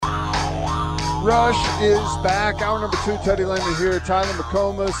Rush is back. Hour number 2, Teddy Lehman here. Tyler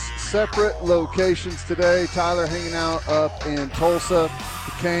McComas, separate locations today. Tyler hanging out up in Tulsa,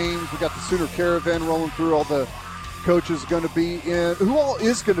 the Canes. We got the Sooner Caravan rolling through. All the coaches going to be in. Who all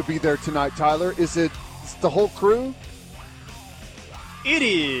is going to be there tonight, Tyler? Is it the whole crew? It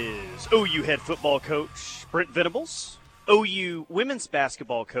is OU head football coach Brent Venables, OU women's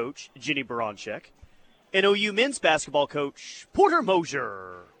basketball coach Jenny Baranczyk, and OU men's basketball coach Porter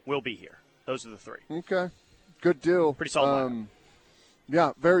Mosier will be here. Those are the three. Okay. Good deal. Pretty solid lineup.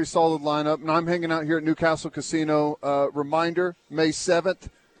 Yeah, very solid lineup. And I'm hanging out here at Newcastle Casino. Reminder, May 7th,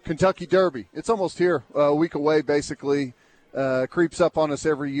 Kentucky Derby. It's almost here, a week away basically. Creeps up on us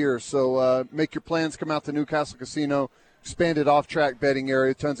every year. So make your plans. Come out to Newcastle Casino. Expanded off-track betting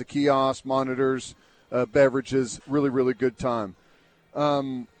area. Tons of kiosks, monitors, beverages. Really, really good time.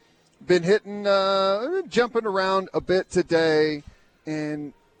 Been hitting, jumping around a bit today.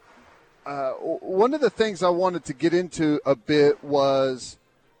 And one of the things I wanted to get into a bit was,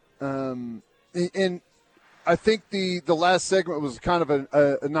 and I think the last segment was kind of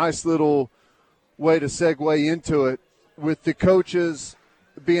a nice little way to segue into it with the coaches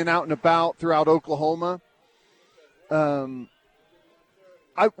being out and about throughout Oklahoma. What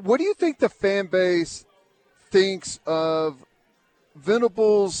do you think the fan base thinks of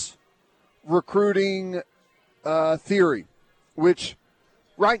Venables' recruiting theory, which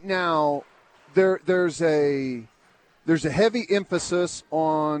right now there's a heavy emphasis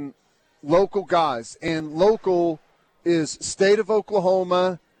on local guys, and local is state of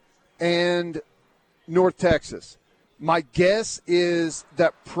Oklahoma and North Texas. My guess is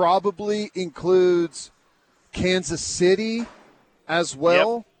that probably includes Kansas City as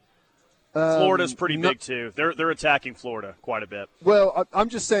well. Yep. Florida's pretty big too. They're attacking Florida quite a bit. Well, I'm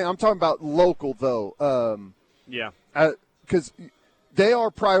just saying, I'm talking about local though. Because they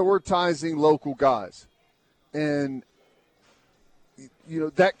are prioritizing local guys, and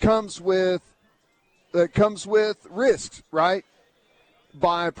that comes with risks, right?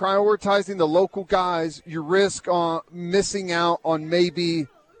 By prioritizing the local guys, you risk on missing out on maybe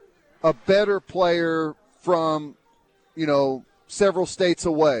a better player from several states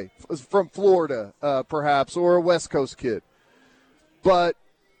away, from Florida perhaps, or a West Coast kid. But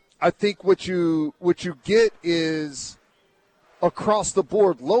I think what you get is across the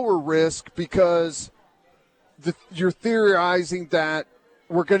board lower risk, because you're theorizing that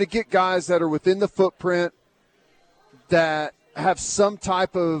we're going to get guys that are within the footprint that have some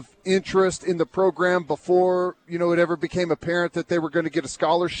type of interest in the program before it ever became apparent that they were going to get a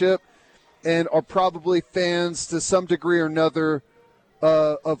scholarship, and are probably fans to some degree or another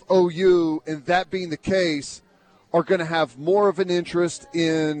of OU, and that being the case, are going to have more of an interest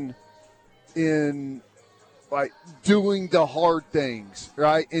in like doing the hard things,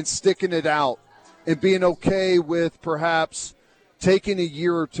 right, and sticking it out and being okay with perhaps taking a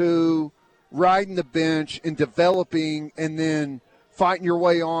year or two, riding the bench and developing, and then fighting your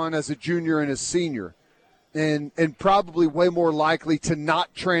way on as a junior and a senior, and probably way more likely to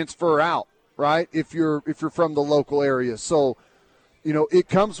not transfer out, right, if you're from the local area. So, it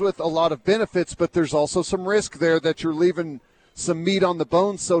comes with a lot of benefits, but there's also some risk there that you're leaving some meat on the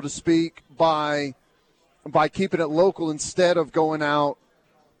bone, so to speak, by keeping it local instead of going out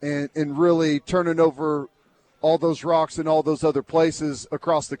and really turning over all those rocks in all those other places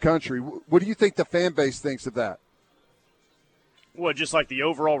across the country. What do you think the fan base thinks of that? What, just like the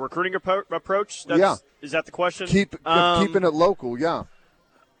overall recruiting approach? Yeah. Is that the question? Keeping it local, yeah.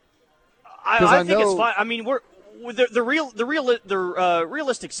 I think it's fine. I mean, the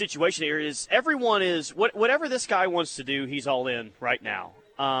realistic situation here is everyone is whatever this guy wants to do, he's all in right now.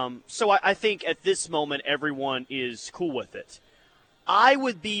 So I think at this moment everyone is cool with it. I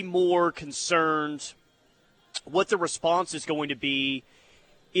would be more concerned what the response is going to be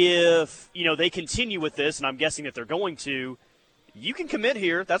if they continue with this, and I'm guessing that they're going to. You can commit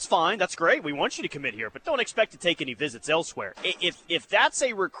here. That's fine. That's great. We want you to commit here, but don't expect to take any visits elsewhere. If that's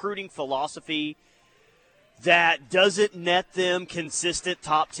a recruiting philosophy that doesn't net them consistent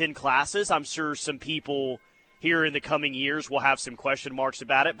top 10 classes, I'm sure some people here in the coming years will have some question marks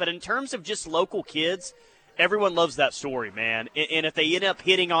about it. But in terms of just local kids, everyone loves that story, man. And if they end up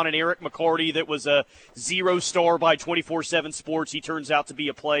hitting on an Eric McCarty that was a 0-star by 24/7 Sports, he turns out to be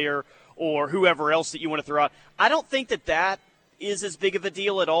a player, or whoever else that you want to throw out, I don't think that is as big of a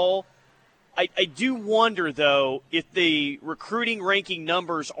deal at all. I do wonder, though, if the recruiting ranking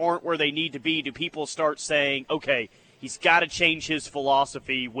numbers aren't where they need to be, do people start saying, okay, he's got to change his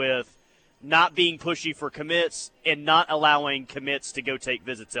philosophy with not being pushy for commits, and not allowing commits to go take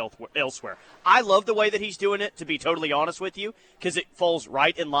visits elsewhere. I love the way that he's doing it, to be totally honest with you, because it falls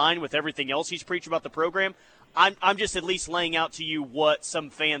right in line with everything else he's preaching about the program. I'm just at least laying out to you what some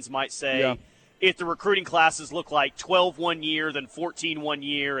fans might say if the recruiting classes look like 12 one year, then 14 one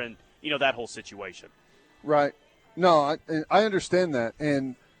year, and, that whole situation. Right. No, I understand that.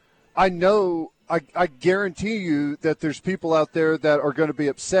 And I know, I guarantee you that there's people out there that are going to be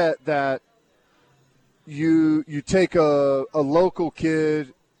upset that you take a local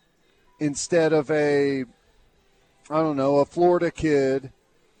kid instead of a Florida kid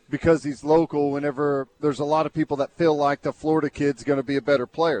because he's local, whenever there's a lot of people that feel like the Florida kid's going to be a better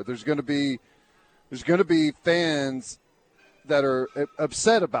player. There's going to be fans that are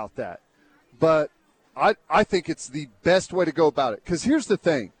upset about that. But I think it's the best way to go about it. Because here's the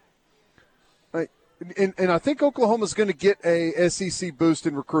thing. And I think Oklahoma's going to get a SEC boost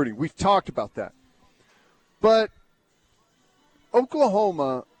in recruiting. We've talked about that. But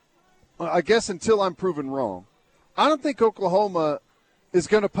Oklahoma, I guess until I'm proven wrong, I don't think Oklahoma is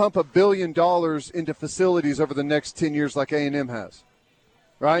going to pump $1 billion into facilities over the next 10 years like A&M has.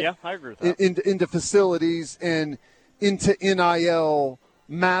 Right? Yeah, I agree with that. Into facilities and into NIL,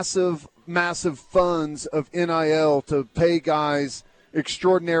 massive funds of NIL to pay guys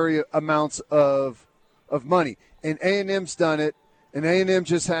extraordinary amounts of money. And A&M's done it, and A&M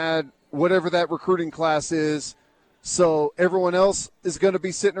just had whatever that recruiting class is. So everyone else is going to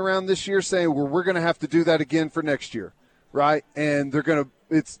be sitting around this year saying, well, we're going to have to do that again for next year, right? And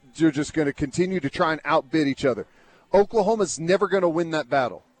they're just going to continue to try and outbid each other. Oklahoma's never going to win that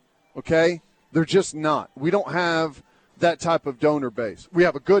battle, okay? They're just not. We don't have that type of donor base. We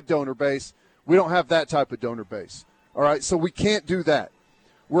have a good donor base. We don't have that type of donor base, all right? So we can't do that.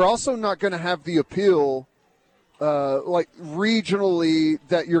 We're also not going to have the appeal like regionally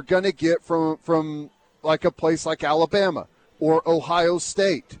that you're going to get from like a place like Alabama or Ohio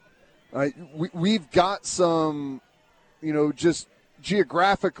State. Right? We've got some, just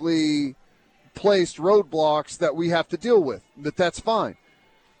geographically placed roadblocks that we have to deal with, but that's fine.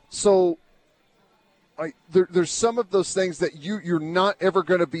 So there's some of those things that you're not ever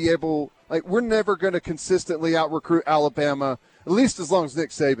going to be able, like we're never going to consistently out-recruit Alabama, at least as long as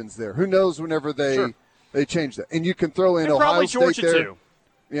Nick Saban's there. Who knows whenever they change that. And you can throw in Ohio State Georgia there. Too.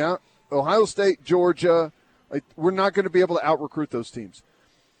 Yeah, Ohio State, Georgia. We're not going to be able to out-recruit those teams.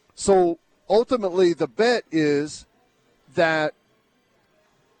 So ultimately the bet is that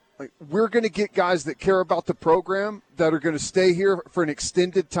we're going to get guys that care about the program, that are going to stay here for an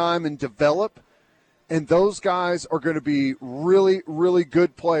extended time and develop, and those guys are going to be really, really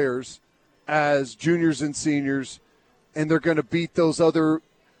good players as juniors and seniors, and they're going to beat those other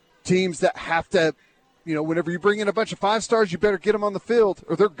teams that have to, whenever you bring in a bunch of 5-stars, you better get them on the field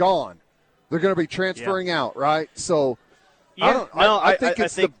or they're gone. They're going to be transferring out, right? So I think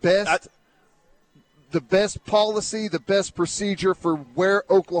it's the best policy, the best procedure for where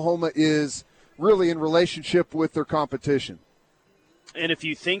Oklahoma is really in relationship with their competition. And if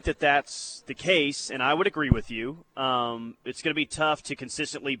you think that that's the case, and I would agree with you, it's going to be tough to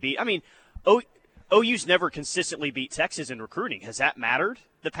consistently beat. I mean, OU's never consistently beat Texas in recruiting. Has that mattered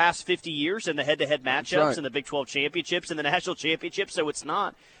the past 50 years in the head-to-head matchups and the Big 12 championships and the national championship? So it's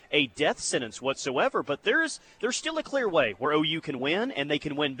not a death sentence whatsoever. But there's still a clear way where OU can win, and they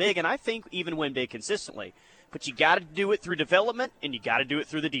can win big, and I think even win big consistently. But you got to do it through development, and you got to do it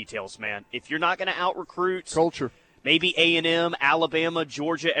through the details, man. If you're not going to out-recruit culture, maybe A&M, Alabama,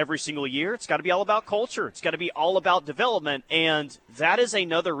 Georgia every single year, it's got to be all about culture. It's got to be all about development, and that is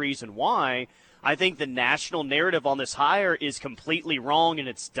another reason why I think the national narrative on this hire is completely wrong and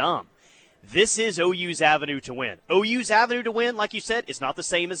it's dumb. This is OU's avenue to win. OU's avenue to win, like you said, is not the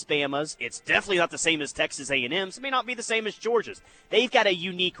same as Bama's. It's definitely not the same as Texas A&M's. It may not be the same as Georgia's. They've got a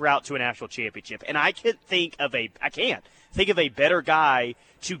unique route to a national championship, and I can't think of a better guy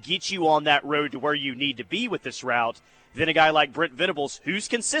to get you on that road to where you need to be with this route than a guy like Brent Venables, who's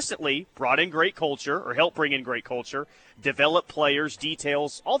consistently brought in great culture or helped bring in great culture, develop players,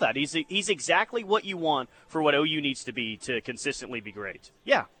 details, all that. He's exactly what you want for what OU needs to be to consistently be great.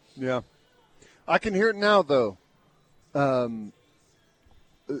 Yeah. Yeah. I can hear it now, though.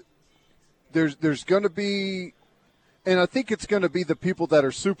 There's going to be, and I think it's going to be the people that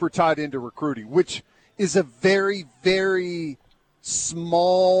are super tied into recruiting, which is a very, very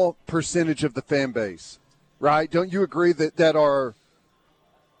small percentage of the fan base. Right? Don't you agree that are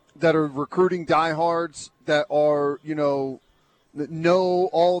recruiting diehards, that are, that know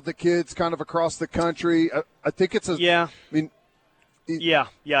all the kids kind of across the country? I think it's I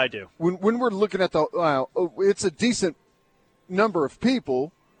do. When we're looking at it's a decent number of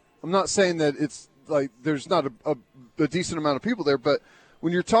people, I'm not saying that it's like there's not a decent amount of people there, but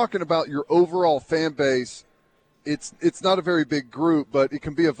when you're talking about your overall fan base, it's not a very big group, but it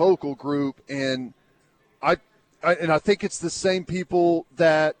can be a vocal group, and I think it's the same people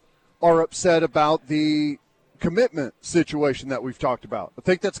that are upset about the commitment situation that we've talked about. I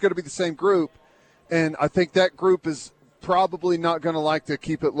think that's going to be the same group, and I think that group is probably not going to like the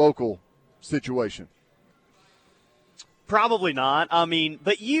keep it local situation. Probably not. I mean,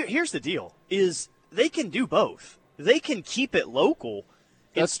 but here's the deal, is they can do both. They can keep it local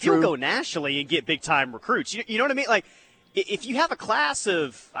and still go nationally and get big-time recruits. You know what I mean? Like, if you have a class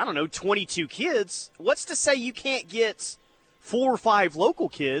of, 22 kids, what's to say you can't get 4 or 5 local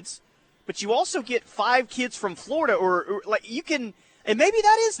kids, but you also get 5 kids from Florida, or like you can – and maybe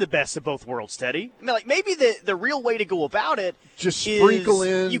that is the best of both worlds, Teddy. I mean, like maybe the real way to go about it just sprinkle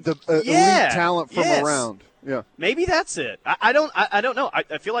in the elite talent from around. Yeah, maybe that's it. I don't know.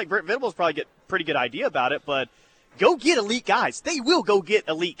 I feel like Brent Venables probably get a pretty good idea about it, but go get elite guys. They will go get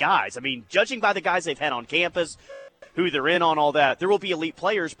elite guys. I mean, judging by the guys they've had on campus, who they're in on, all that, there will be elite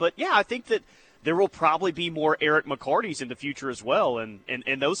players. But yeah, I think that there will probably be more Eric McCartys in the future as well, and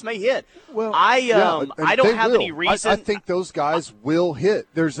those may hit. Well, I don't have any reason. I think those guys will hit.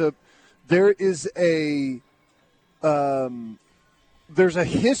 There's a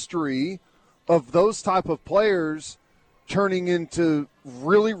history of those type of players turning into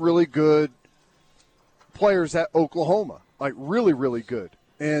really, really good players at Oklahoma, like really, really good.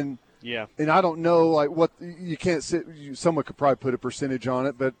 And I don't know, like what you can't sit. Someone could probably put a percentage on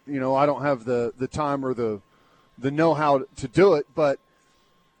it, but I don't have the time or the know-how to do it. But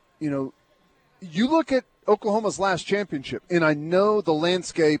you look at Oklahoma's last championship, and I know the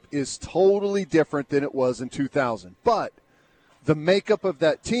landscape is totally different than it was in 2000. But the makeup of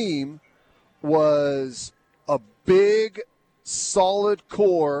that team was a big, solid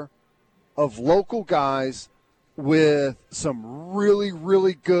core of local guys with some really,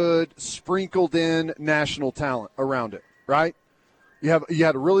 really good sprinkled in national talent around it, right? You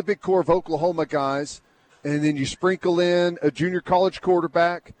had a really big core of Oklahoma guys, and then you sprinkle in a junior college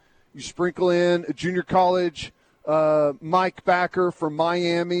quarterback, you sprinkle in a junior college Mike Backer from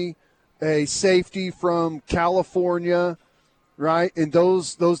Miami, a safety from California, right? And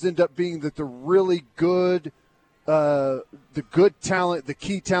those end up being the really good the good talent, the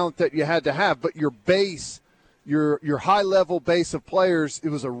key talent that you had to have, but your base, your high-level base of players, it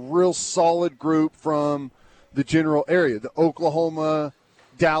was a real solid group from the general area, the Oklahoma,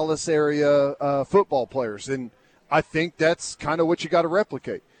 Dallas area football players. And I think that's kind of what you got to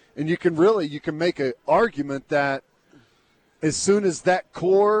replicate. And you can make an argument that as soon as that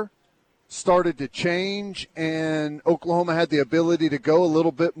core started to change and Oklahoma had the ability to go a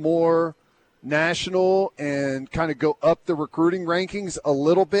little bit more national and kind of go up the recruiting rankings a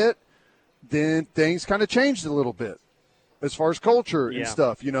little bit, then things kind of changed a little bit as far as culture and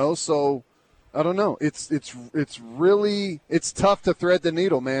stuff, So I don't know. It's really tough to thread the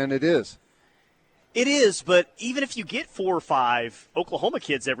needle, man. It is. It is, but even if you get 4 or 5 Oklahoma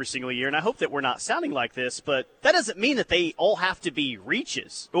kids every single year, and I hope that we're not sounding like this, but that doesn't mean that they all have to be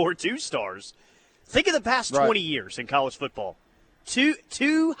reaches or 2-stars. Think of the past 20 years in college football. Two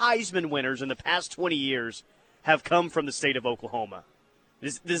Heisman winners in the past 20 years have come from the state of Oklahoma.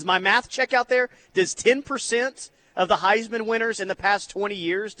 Does my math check out there? Does 10% of the Heisman winners in the past 20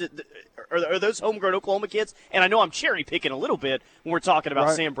 years, are those homegrown Oklahoma kids? And I know I'm cherry picking a little bit when we're talking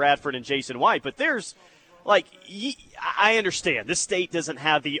about Sam Bradford and Jason White, but there's, I understand this state doesn't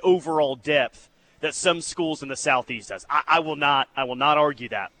have the overall depth that some schools in the Southeast does. I will not argue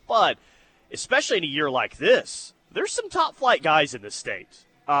that. But especially in a year like this, there's some top flight guys in this state.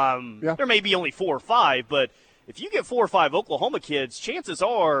 There may be only 4 or 5, but if you get 4 or 5 Oklahoma kids, chances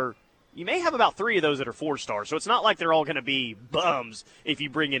are you may have about 3 of those that are 4-stars. So it's not like they're all going to be bums if you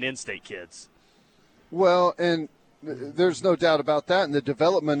bring in in-state kids. Well, and there's no doubt about that. And the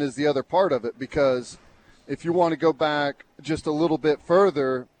development is the other part of it, because if you want to go back just a little bit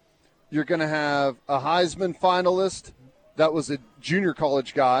further, you're going to have a Heisman finalist that was a junior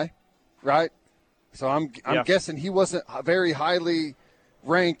college guy, right? So I'm guessing he wasn't very highly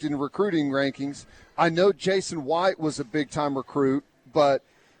ranked in recruiting rankings. I know Jason White was a big-time recruit, but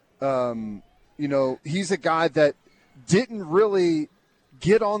he's a guy that didn't really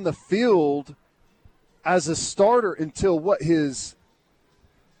get on the field as a starter until his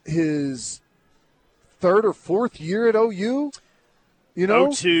 3rd or 4th year at OU.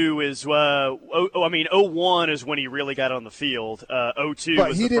 02 is 01 is when he really got on the field. 02 but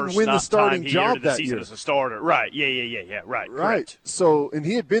was he the didn't first win the starting job the that season year as a starter. Right. Yeah. Right. So, and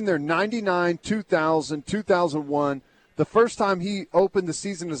he had been there 99, 2000, 2001. The first time he opened the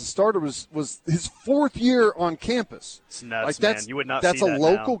season as a starter was his 4th year on campus. It's nuts, like that's, man. You would not that's see a that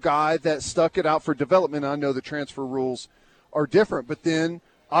local now. guy that stuck it out for development. I know the transfer rules are different, but then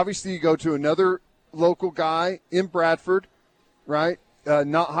obviously you go to another local guy in Bradford, right?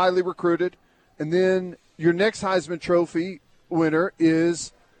 Not highly recruited. And then your next Heisman Trophy winner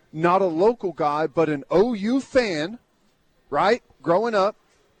is not a local guy, but an OU fan, right? Growing up,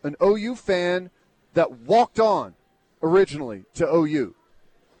 an OU fan that walked on originally to OU.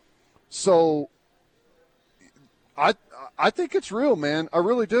 So I think it's real, man. I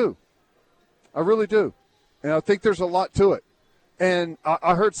really do. I really do. And I think there's a lot to it. And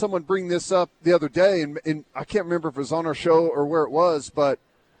I heard someone bring this up the other day, and I can't remember if it was on our show or where it was, but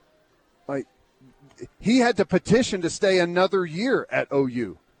like he had to petition to stay another year at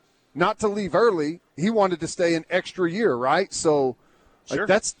OU, not to leave early. He wanted to stay an extra year, right? So Sure.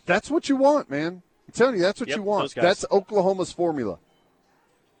 like, that's what you want, man. I'm telling you, that's what you want. those guys. That's Oklahoma's formula.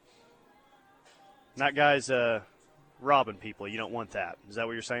 Not guys robbing people. You don't want that. Is that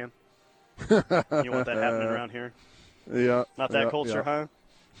what you're saying? You want that happening around here? Yeah. Not that culture, huh?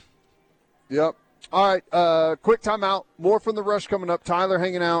 Yep. All right, quick timeout. More from the Rush coming up. Tyler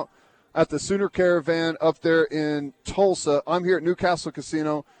hanging out at the Sooner Caravan up there in Tulsa. I'm here at Newcastle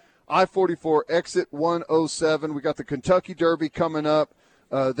Casino, I-44, exit 107. We got the Kentucky Derby coming up.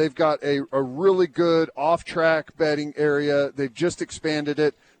 They've got a really good off-track betting area. They've just expanded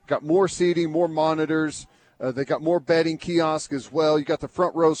it. Got more seating, more monitors. They got more betting kiosks as well. You got the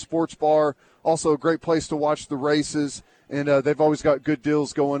Front Row Sports Bar, also a great place to watch the races. And they've always got good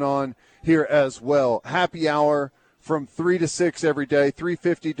deals going on here as well. Happy hour from 3 to 6 every day,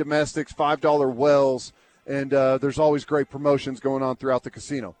 $3.50 domestics, $5 wells. And there's always great promotions going on throughout the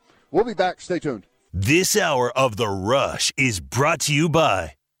casino. We'll be back. Stay tuned. This hour of The Rush is brought to you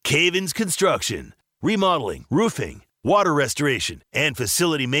by Cavens Construction. Remodeling, roofing, water restoration, and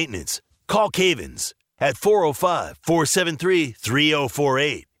facility maintenance. Call Cavens at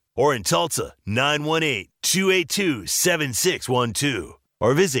 405-473-3048. Or in Tulsa, 918-282-7612.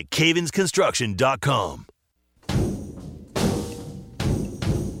 Or visit cavensconstruction.com.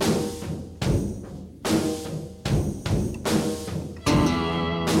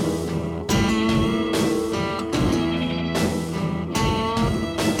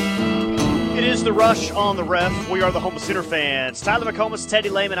 It is the Rush on the Ref. We are the home of Sooner fans. Tyler McComas, Teddy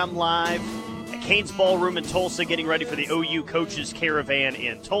Lehman. I'm live at Canes Ballroom in Tulsa, getting ready for the OU Coaches Caravan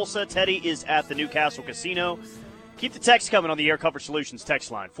in Tulsa. Teddy is at the Newcastle Casino. Keep the text coming on the Air Comfort Solutions text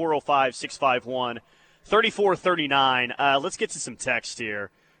line, 405-651-3439. Let's get to some text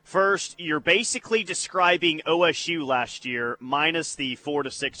here. First, you're basically describing OSU last year minus the 4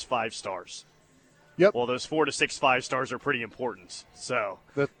 to 6 5 stars. Yep. Well, those 4 to 6 5 stars are pretty important, so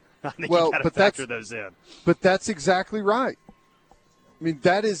I think well, you got to factor those in. But that's exactly right. I mean,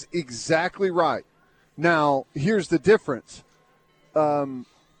 that is exactly right. Now, here's the difference. Oklahoma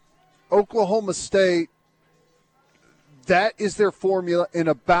State, that is their formula. In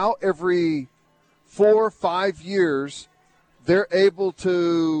about every 4 or 5 years, they're able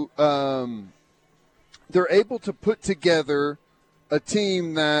to put together a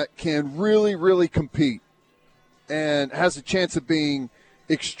team that can really, really compete and has a chance of being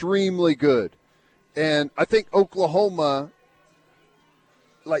extremely good. And I think Oklahoma,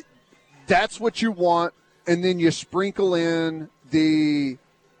 like, that's what you want, and then you sprinkle in the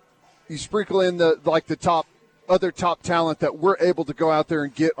top talent that we're able to go out there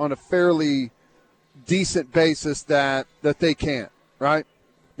and get on a fairly decent basis that they can't, right?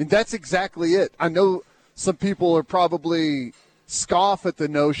 I mean, that's exactly it. I know some people are probably scoff at the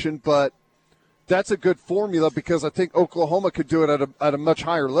notion, but that's a good formula because I think Oklahoma could do it at a much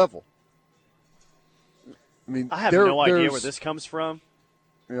higher level. I mean, I have no idea where this comes from.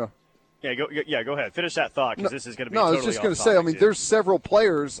 Yeah. Go ahead. Finish that thought because this is going to be no, totally I was just going to off say, I topic, mean, dude. there's several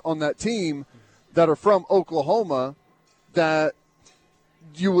players on that team that are from Oklahoma that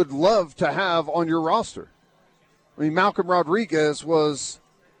you would love to have on your roster. I mean, Malcolm Rodriguez was,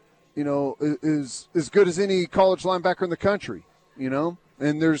 is as good as any college linebacker in the country,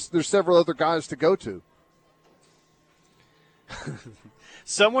 and there's several other guys to go to.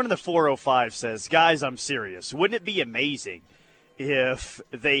 Someone in the 405 says, guys, I'm serious. Wouldn't it be amazing if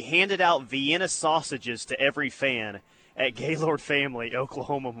they handed out Vienna sausages to every fan at Gaylord Family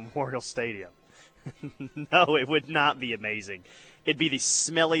Oklahoma Memorial Stadium? No, it would not be amazing. It'd be the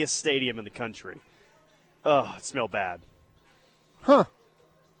smelliest stadium in the country. Oh, it smelled bad. Huh.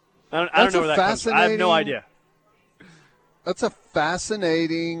 I don't know where that comes from. I have no idea. That's a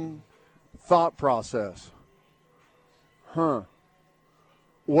fascinating thought process. Huh.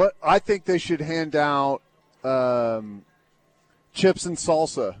 What I think they should hand out chips and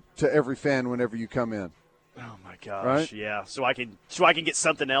salsa to every fan whenever you come in. Oh my gosh, right? Yeah. So I can get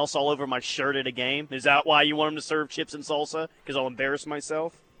something else all over my shirt at a game. Is that why you want them to serve chips and salsa? Because I'll embarrass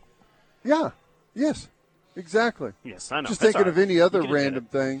myself. Yeah. Yes. Exactly. Yes, I know. Just That's thinking all of right. any other You can admit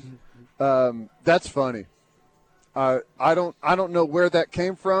random thing. That's funny. I don't know where that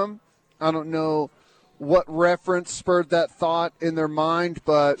came from. I don't know what reference spurred that thought in their mind,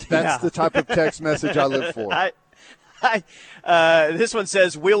 but that's the type of text message I live for. This one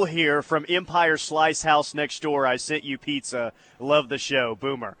says, Will here from Empire Slice House next door. I sent you pizza. Love the show.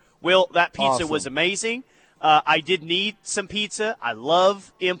 Boomer. Will, that pizza was amazing. I did need some pizza. I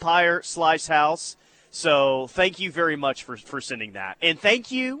love Empire Slice House. So thank you very much for sending that. And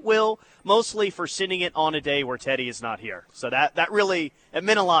thank you, Will, mostly for sending it on a day where Teddy is not here. So that really it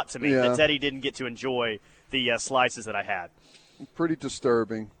meant a lot to me that Teddy didn't get to enjoy the slices that I had. Pretty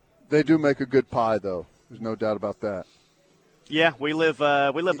disturbing. They do make a good pie, though. There's no doubt about that. Yeah, we live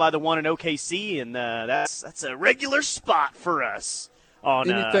by the one in OKC, and that's a regular spot for us on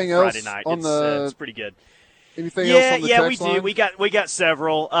Anything Friday else night. it's pretty good. Anything else on the text line? We got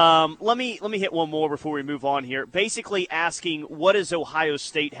several. Let me hit one more before we move on here. Basically asking, what does Ohio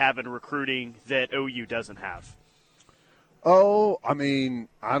State have in recruiting that OU doesn't have? Oh, I mean,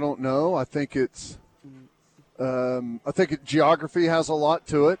 I don't know. I think geography has a lot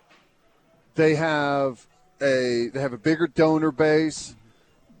to it. They have a bigger donor base.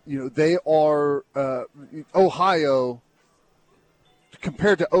 You know, they are Ohio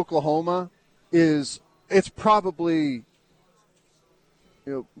compared to Oklahoma it's probably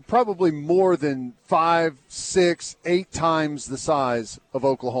more than 5, 6, 8 times the size of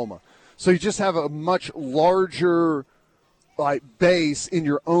Oklahoma. So you just have a much larger base in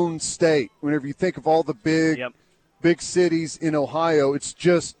your own state. Whenever you think of all the big cities in Ohio, it's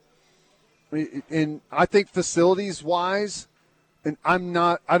just, and I think facilities wise, and I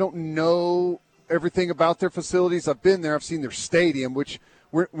don't know everything about their facilities. I've been there. I've seen their stadium, which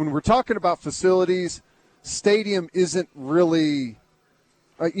when we're talking about facilities, stadium isn't really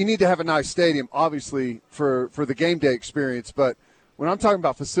you need to have a nice stadium, obviously, for the game day experience. But when I'm talking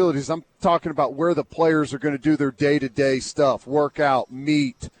about facilities, I'm talking about where the players are going to do their day-to-day stuff, work out,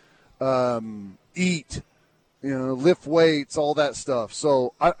 meet, eat, lift weights, all that stuff.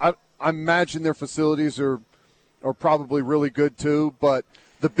 So I imagine their facilities are probably really good too. But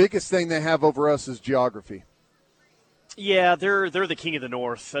the biggest thing they have over us is geography. Yeah, they're the king of the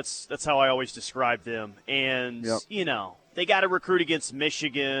North. That's how I always describe them. And, they got to recruit against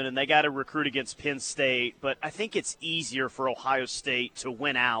Michigan and they got to recruit against Penn State. But I think it's easier for Ohio State to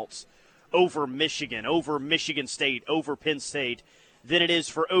win out over Michigan State, over Penn State, than it is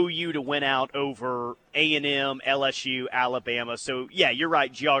for OU to win out over A&M, LSU, Alabama. So, yeah, you're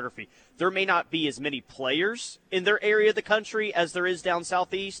right, geography. There may not be as many players in their area of the country as there is down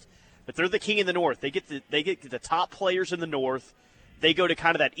southeast, but they're the king in the North. They get the top players in the North. They go to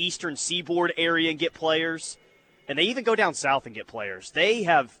kind of that eastern seaboard area and get players. And they even go down south and get players. They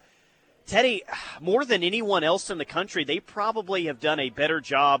have, Teddy, more than anyone else in the country, they probably have done a better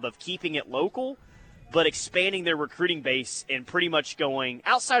job of keeping it local, but expanding their recruiting base and pretty much going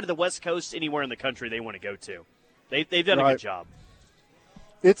outside of the West Coast anywhere in the country they want to go to. They've done a good job.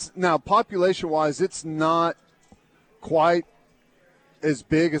 It's now, population-wise, it's not quite as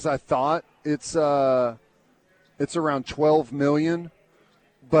big as I thought. It's around 12 million,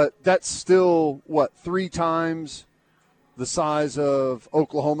 but that's still 3 times the size of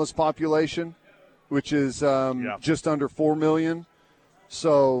Oklahoma's population, which is just under 4 million.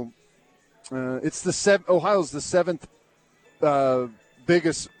 So it's Ohio's the 7th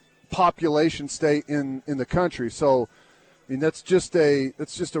biggest population state in the country. So I mean that's just a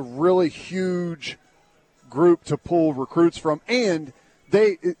really huge group to pull recruits from. And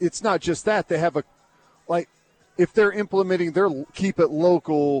it's not just that. They have if they're implementing their keep it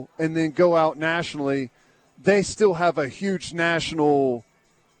local and then go out nationally, they still have a huge national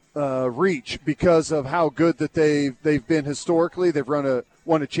reach because of how good that they've been historically. They've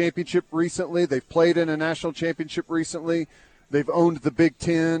won a championship recently. They've played in a national championship recently. They've owned the Big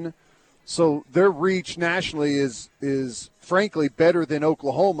Ten. So their reach nationally is frankly better than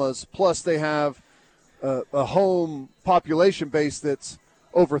Oklahoma's. Plus they have a home population base that's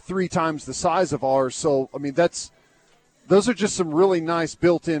over 3 times the size of ours. So, I mean, those are just some really nice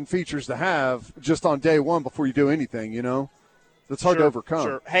built-in features to have just on day one before you do anything, That's hard to overcome.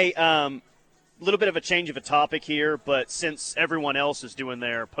 Sure. Hey, little bit of a change of a topic here, but since everyone else is doing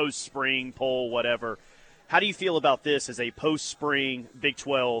their post-spring poll, whatever, how do you feel about this as a post-spring Big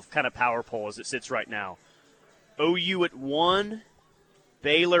 12 kind of power poll as it sits right now? OU at 1,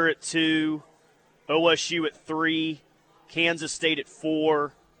 Baylor at 2, OSU at 3, Kansas State at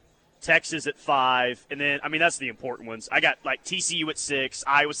 4, Texas at 5, and then, that's the important ones. I got, TCU at 6,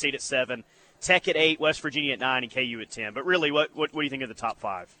 Iowa State at 7, Tech at 8, West Virginia at 9, and KU at 10. But really, what do you think of the top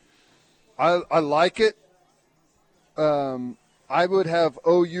 5? I like it. I would have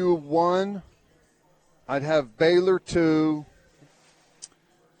OU 1. I'd have Baylor 2.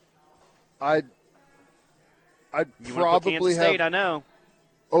 I'd probably Kansas State, have I know.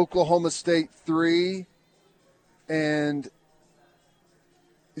 Oklahoma State 3. And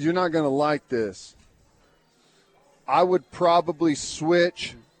you're not going to like this. I would probably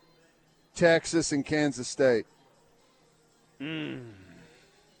switch Texas and Kansas State.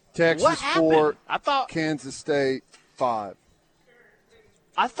 Texas 4, Kansas State 5.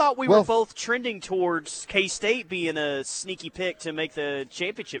 I thought we were both trending towards K-State being a sneaky pick to make the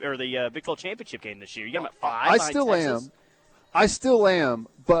championship or the Big 12 championship game this year. You got them at 5. I still am.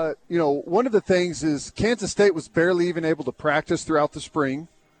 But, one of the things is Kansas State was barely even able to practice throughout the spring,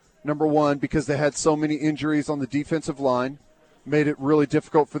 number one, because they had so many injuries on the defensive line. Made it really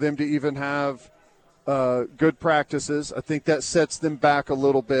difficult for them to even have good practices. I think that sets them back a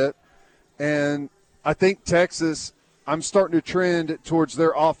little bit. And I think Texas, I'm starting to trend towards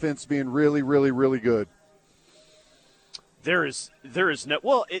their offense being really, really, really good. There is no –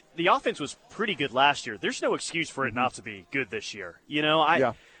 well, the offense was pretty good last year. There's no excuse for it not to be good this year.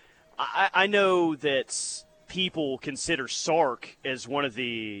 I know that people consider Sark as one of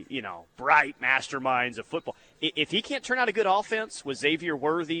the, bright masterminds of football. If he can't turn out a good offense with Xavier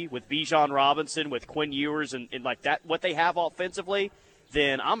Worthy, with Bijan Robinson, with Quinn Ewers, and like that, what they have offensively,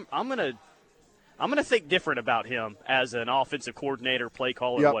 then I'm gonna think different about him as an offensive coordinator, play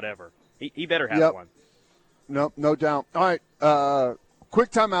caller, whatever. He better have one. No doubt. All right,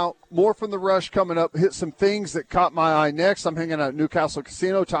 quick timeout. More from the Rush coming up. Hit some things that caught my eye next. I'm hanging out at Newcastle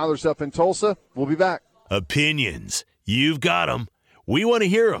Casino. Tyler's up in Tulsa. We'll be back. Opinions. You've got them. We want to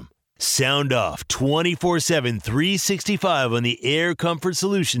hear them. Sound off 24/7, 365 on the Air Comfort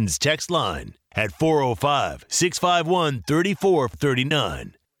Solutions text line at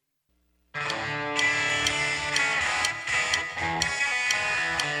 405-651-3439.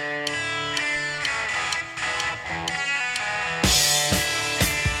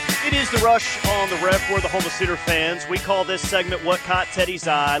 It is the Rush on the Ref. We're the home of Cedar fans. We call this segment What Caught Teddy's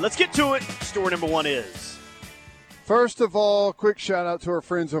Eye. Let's get to it. Story number 1 is. First of all, quick shout out to our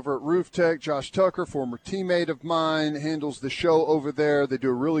friends over at Roof Tech. Josh Tucker, former teammate of mine, handles the show over there. They do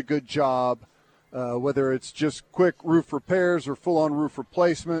a really good job, whether it's just quick roof repairs or full-on roof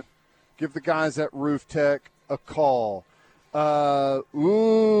replacement. Give the guys at Roof Tech a call.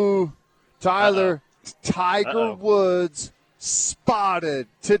 Tyler, Tiger Woods spotted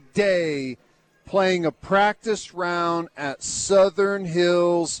today playing a practice round at Southern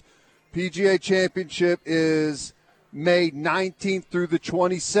Hills. PGA Championship is May 19th through the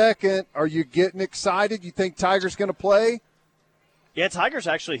 22nd. Are you getting excited? You think Tiger's going to play? Yeah, Tiger's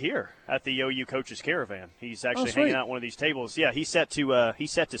actually here at the OU Coaches Caravan. He's actually hanging out at one of these tables. Yeah, he's set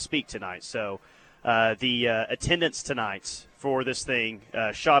to speak tonight. So the attendance tonight for this thing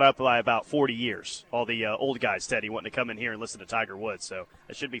shot up by about 40 years. All the old guys, Teddy, wanting to come in here and listen to Tiger Woods. So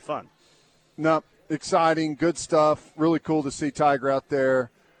it should be fun. No, exciting, good stuff. Really cool to see Tiger out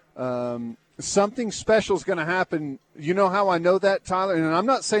there. Something special is going to happen. You know how I know that, Tyler? And I'm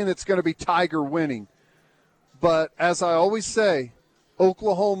not saying it's going to be Tiger winning. But as I always say,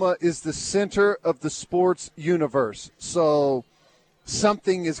 Oklahoma is the center of the sports universe. So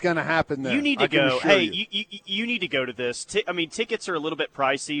something is going to happen there. You need to go. Hey, you need to go to this. Tickets are a little bit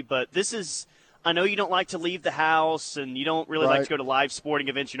pricey, but this is – I know you don't like to leave the house and you don't really like to go to live sporting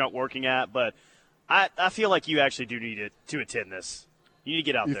events you're not working at, but I feel like you actually do need to attend this. You need to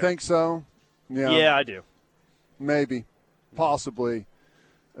get out there. You think so? Yeah, I do. Maybe. Possibly.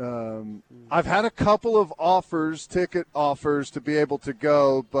 I've had a couple of ticket offers to be able to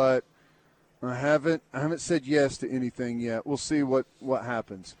go, but I haven't said yes to anything yet. We'll see what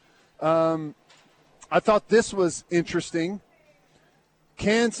happens. I thought this was interesting.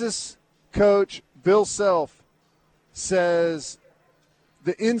 Kansas coach Bill Self says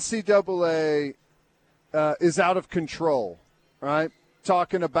the NCAA is out of control, right?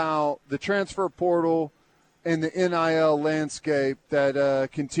 Talking about the transfer portal and the NIL landscape that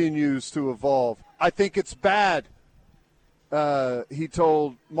continues to evolve. I think it's bad, he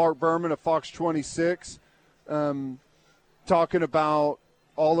told Mark Berman of Fox 26, talking about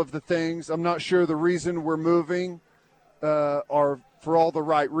all of the things. I'm not sure the reason we're moving are for all the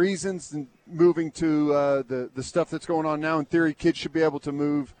right reasons, and moving to the stuff that's going on now. In theory, kids should be able to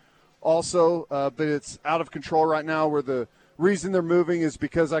move also, but it's out of control right now, where the reason they're moving is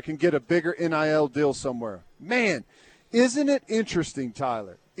because I can get a bigger NIL deal somewhere. Man, Isn't it interesting,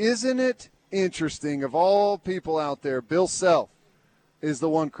 Tyler? Isn't it interesting, of all people out there, Bill Self is the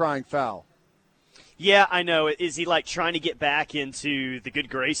one crying foul? Yeah, I know. Is he like trying to get back into the good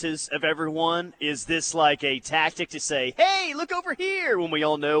graces of everyone? Is this like a tactic to say, hey, look over here, when we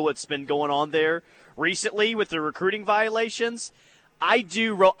all know what's been going on there recently with the recruiting violations? I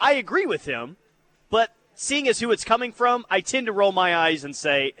agree with him, but seeing as who it's coming from, I tend to roll my eyes and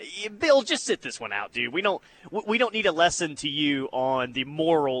say, Bill, just sit this one out, dude. We don't need a lesson to you on the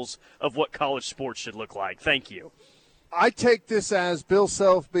morals of what college sports should look like. Thank you. I take this as Bill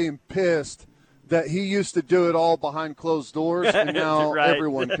Self being pissed that he used to do it all behind closed doors, and now right.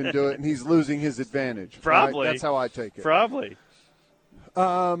 everyone can do it, and he's losing his advantage. Probably. Right? That's how I take it. Probably.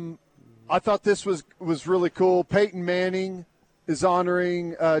 I thought this was really cool. Peyton Manning is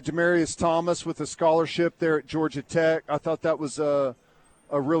honoring Demaryius Thomas with a scholarship there at Georgia Tech. I thought that was a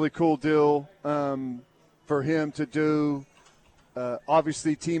really cool deal for him to do.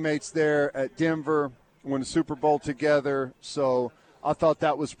 Obviously, teammates there at Denver won a Super Bowl together, so I thought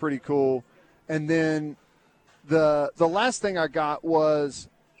that was pretty cool. And then the last thing I got was,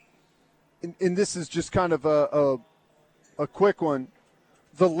 and this is just kind of a quick one,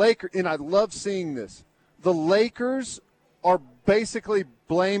 the Lakers, and I love seeing this, the Lakers are basically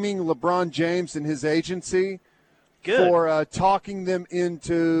blaming LeBron James and his agency for talking them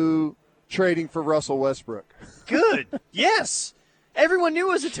into trading for Russell Westbrook. Good. Yes. Everyone knew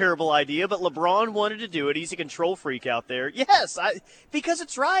it was a terrible idea, but LeBron wanted to do it. He's a control freak out there. Yes, because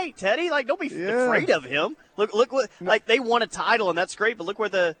it's right, Teddy. Like, don't be afraid of him. Look what like they won a title, and that's great. But look where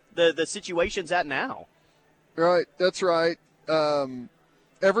the situation's at now. Right, that's right.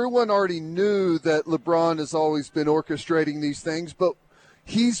 Everyone already knew that LeBron has always been orchestrating these things, but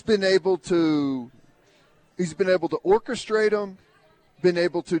he's been able to orchestrate them. Been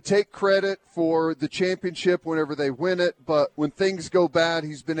able to take credit for the championship whenever they win it, but when things go bad,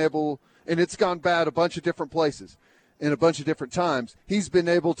 he's been able, and it's gone bad a bunch of different places in a bunch of different times, he's been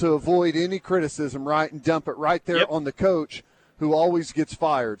able to avoid any criticism, right, and dump it right there on the coach who always gets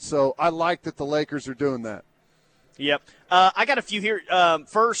fired. So I like that the Lakers are doing that. Yep. I got a few here.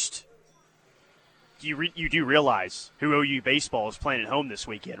 First, you do realize who OU baseball is playing at home this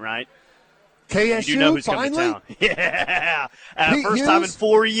weekend, right? KSU, you do know who's finally? coming to town. Yeah. First Hughes? time in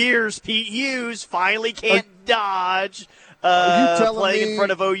 4 years, Pete Hughes finally can't dodge playing in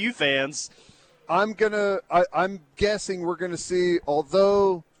front of OU fans. I'm guessing we're gonna see,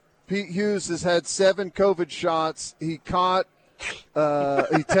 although Pete Hughes has had 7 COVID shots, he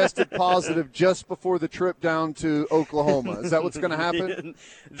tested positive just before the trip down to Oklahoma. Is that what's going to happen?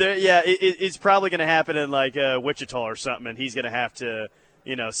 It's probably going to happen in like Wichita or something, and he's going to have to,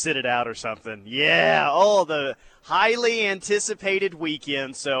 sit it out or something. Yeah, the highly anticipated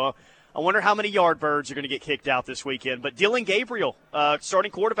weekend. So I wonder how many Yardbirds are going to get kicked out this weekend. But Dylan Gabriel,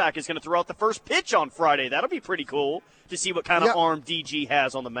 starting quarterback, is going to throw out the first pitch on Friday. That'll be pretty cool to see what kind of arm DG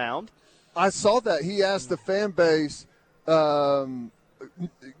has on the mound. I saw that. He asked the fan base, going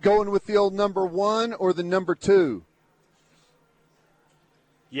with the old number 1 or the number 2?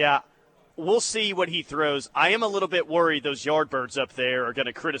 Yeah, we'll see what he throws. I am a little bit worried those Yardbirds up there are going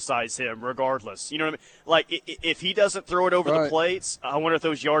to criticize him regardless. You know what I mean? Like, if he doesn't throw it over the plates, I wonder if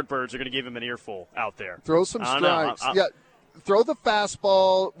those Yardbirds are going to give him an earful out there. Throw some strikes. Throw the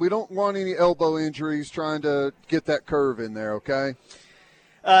fastball. We don't want any elbow injuries trying to get that curve in there, okay?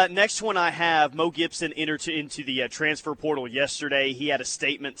 Next one I have, Mo Gibson entered into the transfer portal yesterday. He had a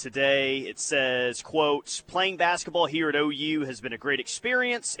statement today. It says, quote, "Playing basketball here at OU has been a great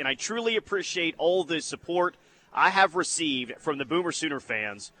experience, and I truly appreciate all the support I have received from the Boomer Sooner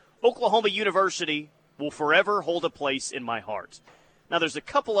fans. Oklahoma University will forever hold a place in my heart." Now, there's a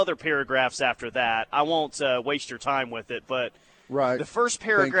couple other paragraphs after that. I won't waste your time with it, but the first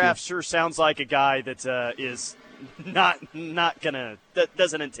paragraph sure sounds like a guy that is – not gonna, that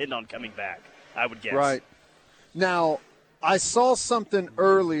doesn't intend on coming back, I would guess. Right. Now, I saw something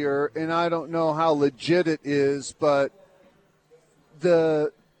earlier, and I don't know how legit it is, but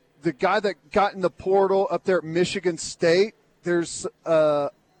the guy that got in the portal up there at Michigan State, there's I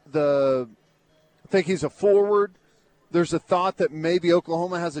think he's a forward. There's a thought that maybe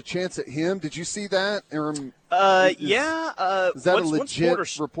Oklahoma has a chance at him. Did you see that? Is that a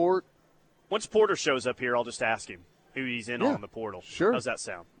legit report? Once Porter shows up here, I'll just ask him who he's in on the portal. Sure. How's that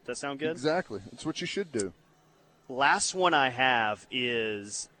sound? Does that sound good? Exactly. That's what you should do. Last one I have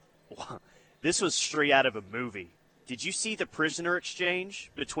is this was straight out of a movie. Did you see the prisoner exchange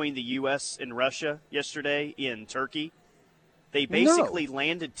between the U.S. and Russia yesterday in Turkey? They basically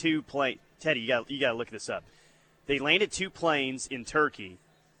landed 2 planes. Teddy, you got to look this up. They landed 2 planes in Turkey,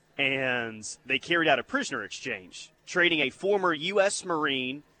 and they carried out a prisoner exchange, trading a former U.S.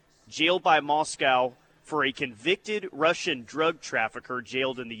 Marine jailed by Moscow for a convicted Russian drug trafficker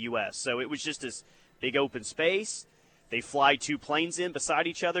jailed in the U.S. So it was just this big open space. They fly 2 planes in beside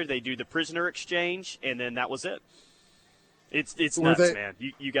each other. They do the prisoner exchange, and then that was it. It's nuts, man.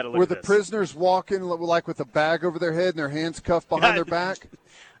 You got to look at this. Were the prisoners walking like with a bag over their head and their hands cuffed behind their back?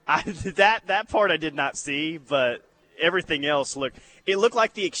 That part I did not see, but everything else it looked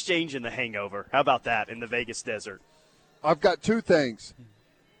like the exchange in The Hangover. How about that in the Vegas desert? I've got 2 things.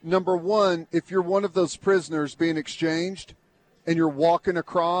 Number one, if you're one of those prisoners being exchanged and you're walking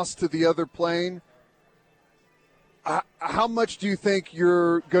across to the other plane, how much do you think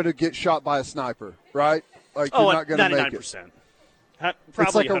you're going to get shot by a sniper, right? Like you're not going to make it. 99%.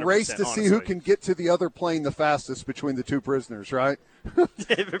 It's like a race to honestly. see who can get to the other plane the fastest between the 2 prisoners, right?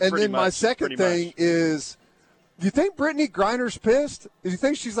 And then my second thing is, do you think Brittany Griner's pissed? Do you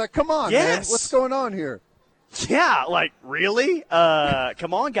think she's like, come on, man, what's going on here? Yeah, like, really?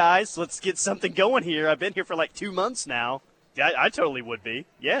 Come on, guys, let's get something going here. I've been here for like 2 months now. I totally would be.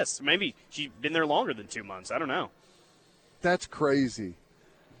 Yes, maybe she's been there longer than 2 months. I don't know. That's crazy.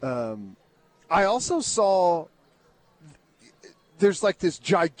 I also saw there's like this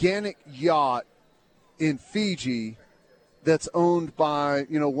gigantic yacht in Fiji that's owned by,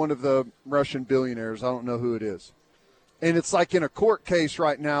 one of the Russian billionaires. I don't know who it is. And it's like in a court case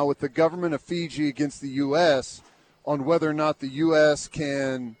right now with the government of Fiji against the U.S. on whether or not the U.S.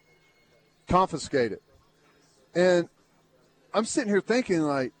 can confiscate it. And I'm sitting here thinking,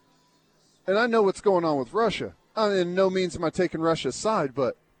 like, and I know what's going on with Russia. In no means am I taking Russia's side,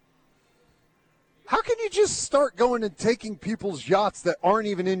 but how can you just start going and taking people's yachts that aren't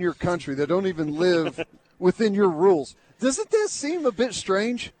even in your country, that don't even live within your rules? Doesn't this seem a bit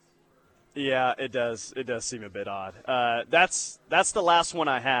strange? Yeah, it does. It does seem a bit odd. That's the last one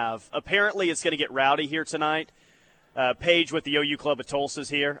I have. Apparently, it's going to get rowdy here tonight. Paige with the OU Club of Tulsa's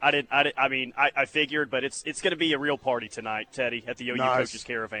here. I figured, but it's going to be a real party tonight, Teddy, at the OU Coaches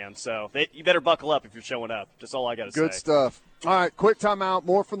Caravan. So you better buckle up if you're showing up. That's all I got to say. Good stuff. All right, quick timeout.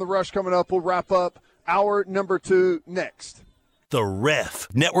 More from the Rush coming up. We'll wrap up hour number 2 next. The Ref.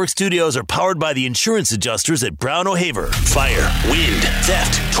 Network studios are powered by the insurance adjusters at Brown O'Haver. Fire, wind,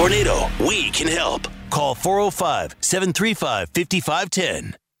 theft, tornado. We can help. Call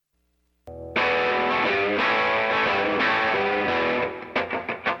 405-735-5510.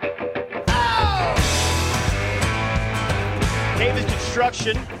 Caven's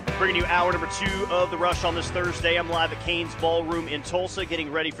Construction, bringing you hour number 2 of The Rush on this Thursday. I'm live at Cain's Ballroom in Tulsa, getting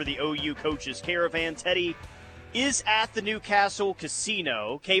ready for the OU Coaches Caravan. Teddy is at the Newcastle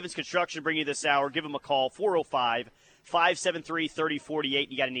Casino. Caven's Construction bringing you this hour. Give them a call,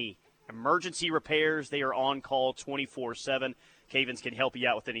 405-573-3048. You got any emergency repairs? They are on call 24/7. Caven's can help you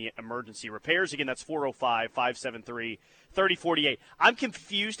out with any emergency repairs. Again, that's 405-573-3048. I'm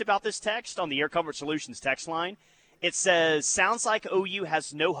confused about this text on the Air Comfort Solutions text line. It says, sounds like OU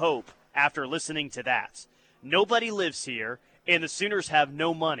has no hope after listening to that. Nobody lives here, and the Sooners have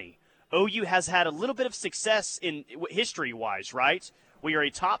no money. OU has had a little bit of success in history-wise, right? We are a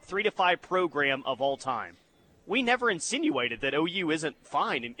top 3 to 5 program of all time. We never insinuated that OU isn't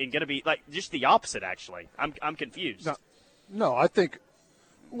fine and going to be like just the opposite. Actually, I'm confused. No, I think,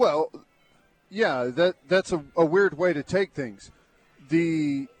 well, yeah, that's a weird way to take things.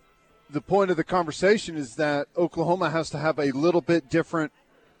 The point of the conversation is that Oklahoma has to have a little bit different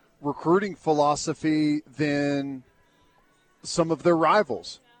recruiting philosophy than some of their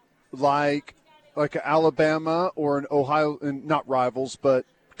rivals, like Alabama or an Ohio, and not rivals, but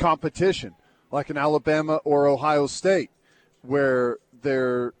competition, like an Alabama or Ohio State, where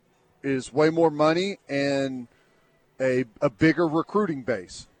there is way more money and a bigger recruiting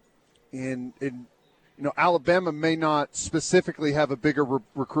base. And Alabama may not specifically have a bigger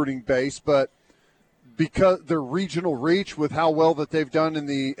recruiting base, but because their regional reach with how well that they've done in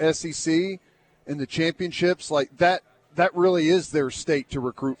the SEC and the championships, like that really is their state to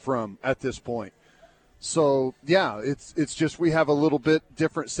recruit from at this point. So, yeah, it's just we have a little bit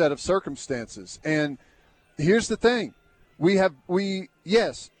different set of circumstances. And here's the thing.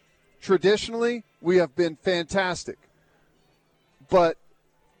 Yes, traditionally we have been fantastic, but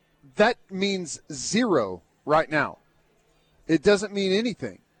that means zero right now. It doesn't mean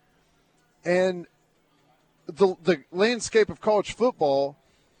anything. And the landscape of college football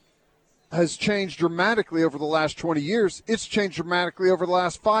has changed dramatically over the last 20 years. It's changed dramatically over the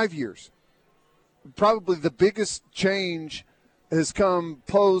last 5 years. Probably the biggest change has come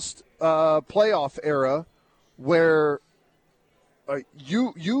post playoff era, where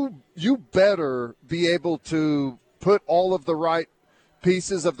you better be able to put all of the right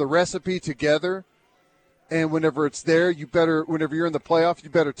pieces of the recipe together. And whenever it's there, whenever you're in the playoff, you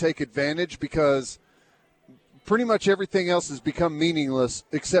better take advantage, because pretty much everything else has become meaningless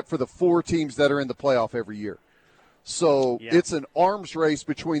except for the 4 teams that are in the playoff every year. So It's an arms race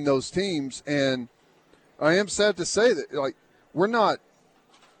between those teams, and I am sad to say that, like, we're not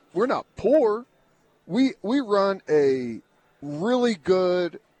poor. We run a really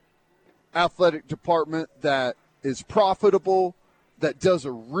good athletic department that is profitable, that does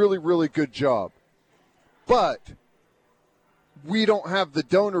a really, really good job. But we don't have the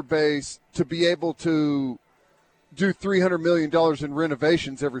donor base to be able to do $300 million in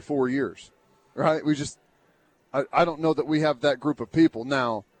renovations every 4 years, right? I don't know that we have that group of people.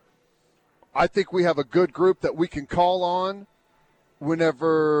 Now, I think we have a good group that we can call on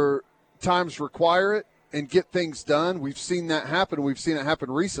whenever times require it and get things done. We've seen that happen. We've seen it happen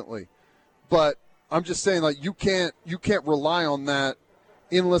recently. But I'm just saying, like, you can't rely on that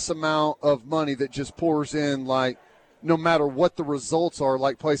endless amount of money that just pours in, like, no matter what the results are,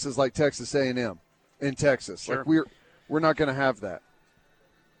 like places like Texas A&M in Texas. Sure. Like, we're not going to have that.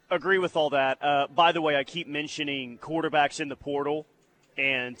 Agree with all that. By the way, I keep mentioning quarterbacks in the portal,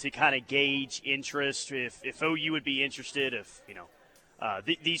 and to kind of gauge interest, if OU would be interested, if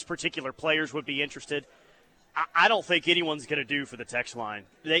these particular players would be interested. I don't think anyone's going to do for the text line.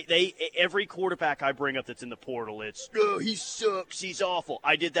 They every quarterback I bring up that's in the portal, it's he sucks, he's awful.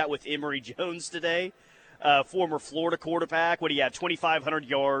 I did that with Emory Jones today, former Florida quarterback. What do you have? 2,500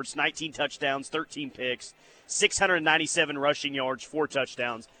 yards, 19 touchdowns, 13 picks, 697 rushing yards, 4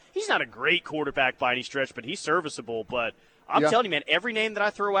 touchdowns. He's not a great quarterback by any stretch, but he's serviceable. But I'm telling you, man, every name that I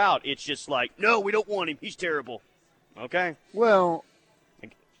throw out, it's just like, no, we don't want him. He's terrible. Okay. Well, I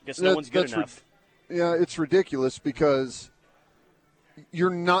guess no one's good enough. Yeah, it's ridiculous, because you're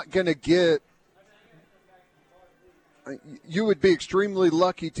not going to get – you would be extremely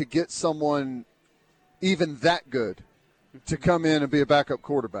lucky to get someone even that good to come in and be a backup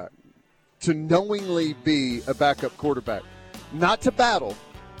quarterback, to knowingly be a backup quarterback, not to battle.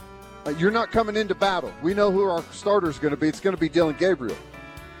 You're not coming into battle. We know who our starter is going to be. It's going to be Dylan Gabriel.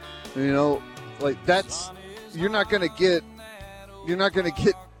 You're not going to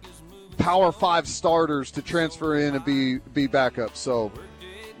get Power 5 starters to transfer in and be backup. So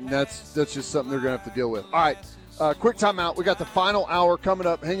that's just something they're going to have to deal with. All right, quick timeout. We got the final hour coming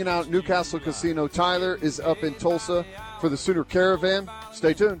up. Hanging out at Newcastle Casino. Tyler is up in Tulsa for the Sooner Caravan.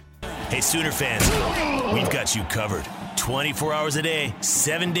 Stay tuned. Hey, Sooner fans, we've got you covered. 24 hours a day,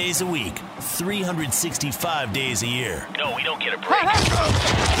 7 days a week, 365 days a year. No, we don't get a break.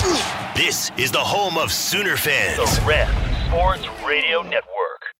 This is the home of Sooner fans. The Red Sports Radio Network.